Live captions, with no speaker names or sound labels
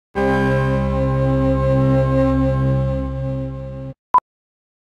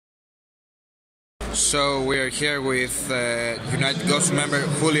So we are here with UnitedGosus member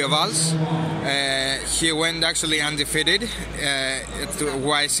Julio Valls. He went actually undefeated to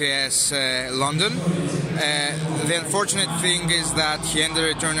YCS London. The unfortunate thing is that he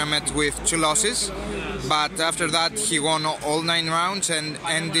ended the tournament with 2 losses, but after that he won all 9 rounds and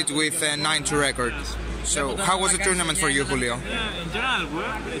ended with a 9-2 record. So how was the tournament for you, Julio? Yeah, in general, well,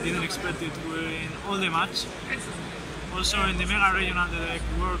 I didn't expect it to win all the match. Also in the mega regional the deck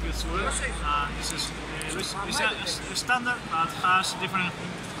worked as well. This is a standard that has different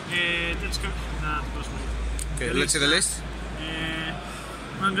deck scope that goes with it. Okay, let's see the list.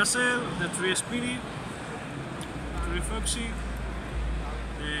 1 Gazelle, the 3 Speedy, 3 Foxy,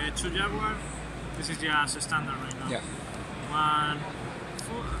 the 2 Jaguar. This is just a standard right now. Yeah. 1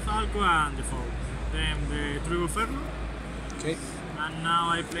 Falco and the 4. Then the 3 Buffalo. Okay. And now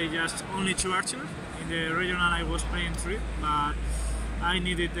I play just only 2 archers. In the regional I was playing 3, but I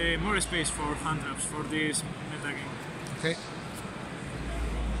needed more space for hand traps for this meta game. Okay.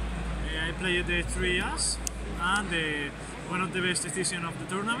 I played the 3 As and one of the best decisions of the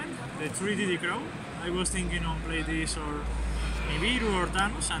tournament, the 3 Diddy Crow. I was thinking on play this or Nibiru or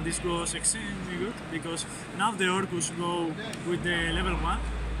Thanos, and this goes extremely good because now the Orcus go with the level 1,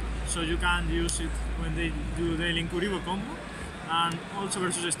 so you can use it when they do the Linkuribo combo. And also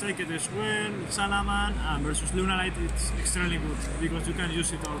versus Strike as well, Salaman, and versus Lunalight it's extremely good because you can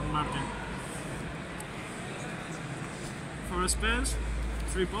use it on margin. For spells,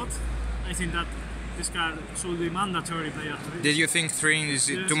 3 pot, I think that this card should be mandatory player 3. Did you think 3 is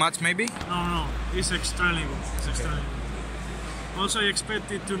too much maybe? No, it's extremely good. It's extremely good. Also I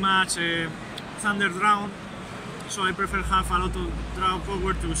expected to match Thunder Drown, so I prefer have a lot of draw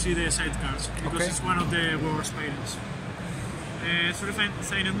power to see the side cards because it's one of the worst pairings. 3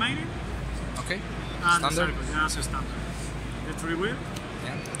 Silent Mining. Okay. And Standard? Yes, standard. The 3 wheel.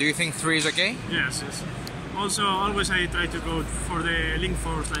 Yeah. Do you think 3 is okay? Yes. Also, always I try to go for the Link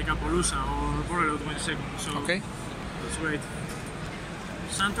Force like Appaloosa or Borrelot 1 second. So okay. That's great.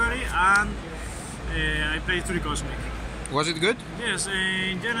 Sanctuary and I played 3 Cosmic. Was it good? Yes,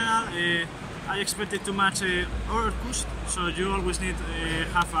 in general I expected to match Orcus, so you always need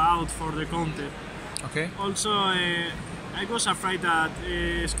half out for the counter. Okay. Also, I was afraid that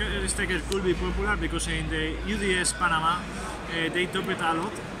Staker could be popular because in the UDS Panama they top it a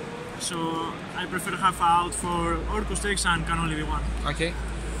lot, so I prefer half out for Orcus decks and can only be 1. Okay.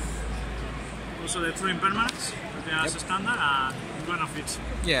 Also the 3 impermanents, that's standard and one of each.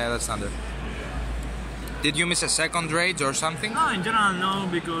 Yeah, that's standard. Did you miss a second raid or something? No, in general no,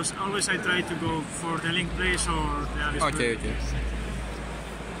 because always I try to go for the Link Place or the Abyss. Okay.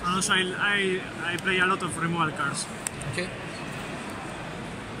 And also I play a lot of removal cards. Okay.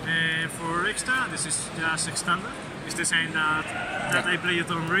 For extra, this is just standard. It's the same that I play it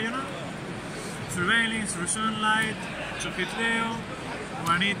on regional. 3 Veiling, 3 Sunlight, 2 Hitleo,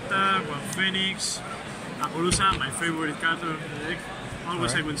 1 Ita, 1 Phoenix, Appaloosa, my favorite card of the deck.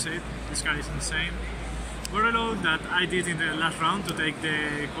 Always I will say it. This card is insane. Borrelot that I did in the last round to take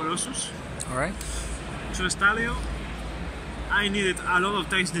the Colossus. Alright. 2 Stalio. I needed a lot of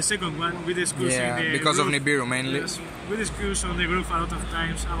times the second one with the screws in the because group. of Nibiru mainly. Yes, with the screws on the group a lot of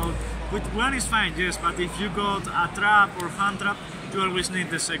times. With 1 is fine, yes, but if you got a trap or hand trap, you always need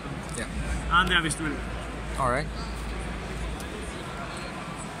the second. Yeah. And the Abyss Dweller. Alright.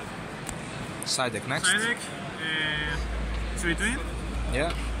 Side deck next. Side deck, 3 Twin.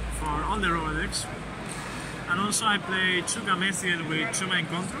 Yeah. For all the robot decks. And also I play 2 Gameciel with 2 Mind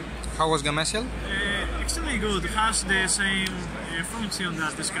Control. How was Gameciel? Extremely good, has the same function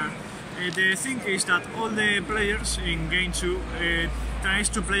that this card. The thing is that all the players in game 2 tries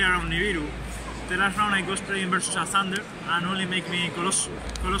to play around Nibiru. The last round I was playing versus a Thunder and only make me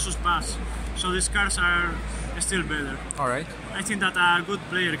Colossus pass. So these cards are still better. Alright. I think that a good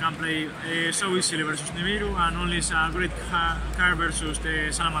player can play so easily versus Nibiru and only is a great card versus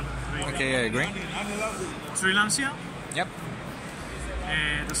the Salamangreat. Okay, I agree. 3 Lancia. Yep.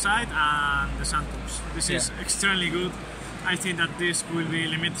 The side and the Santos. This is extremely good. I think that this will be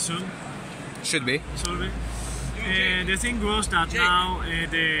limited soon. Should be. The thing was that now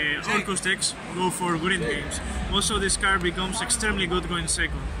the Orcus decks go for green games. Also this card becomes extremely good going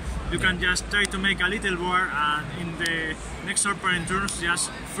second. You can just try to make a little war and in the next opponent turns just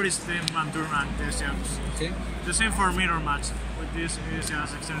freeze them and turn and test jumps. Okay. The same for mirror match, but this is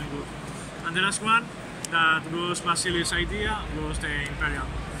just extremely good. And the last one that was Basilius' idea was the Imperial.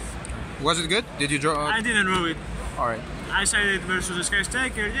 Was it good? Did you draw? I didn't draw it. Alright. I said it versus the Sky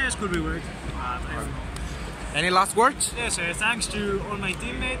Striker, yes, could be great, but I don't know. Any last words? Yes, thanks to all my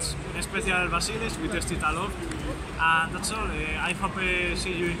teammates, especially Vasilis, we tested a lot. And that's all. I hope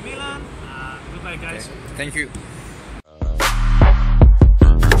see you in Milan. Goodbye, guys. Okay. Thank you.